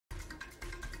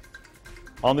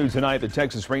All new tonight, the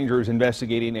Texas Rangers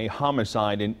investigating a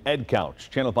homicide in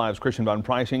Edcouch. Channel 5's Christian Von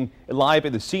Preissing live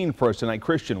at the scene for us tonight.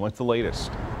 Christian, what's the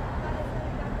latest?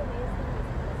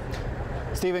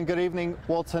 Stephen, good evening.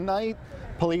 Well, tonight,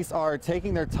 police are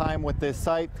taking their time with this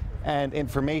site and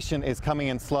information is coming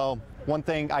in slow. One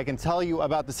thing I can tell you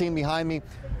about the scene behind me,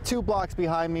 2 blocks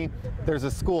behind me, there's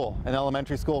a school, an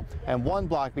elementary school, and 1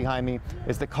 block behind me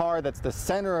is the car that's the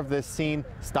center of this scene,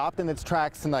 stopped in its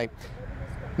tracks tonight.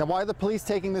 Now, why are the police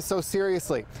taking this so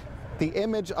seriously? The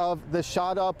image of the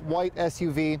shot-up white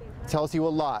SUV tells you a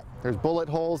lot. There's bullet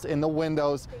holes in the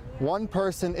windows. 1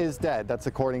 person is dead. That's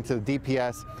according to the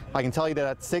DPS. I can tell you that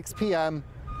at 6 p.m.,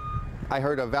 I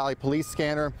heard a Valley police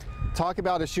scanner talk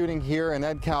about a shooting here in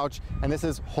Edcouch, and this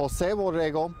is Jose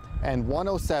Borrego and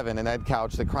 107 in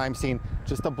Edcouch, the crime scene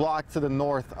just a block to the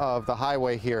north of the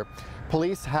highway here.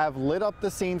 Police have lit up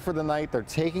the scene for the night. They're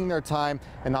taking their time,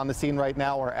 and on the scene right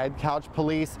now are Edcouch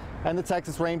police and the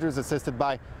Texas Rangers assisted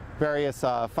by various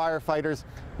firefighters.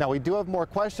 Now, we do have more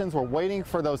questions. We're waiting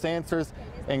for those answers,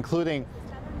 including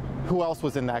who else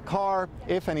was in that car,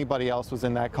 if anybody else was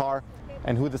in that car,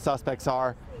 and who the suspects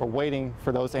are. We're waiting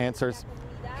for those answers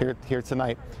here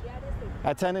tonight.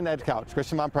 At 10 in Edcouch,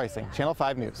 Christian Von Preissing, Channel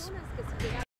 5 News.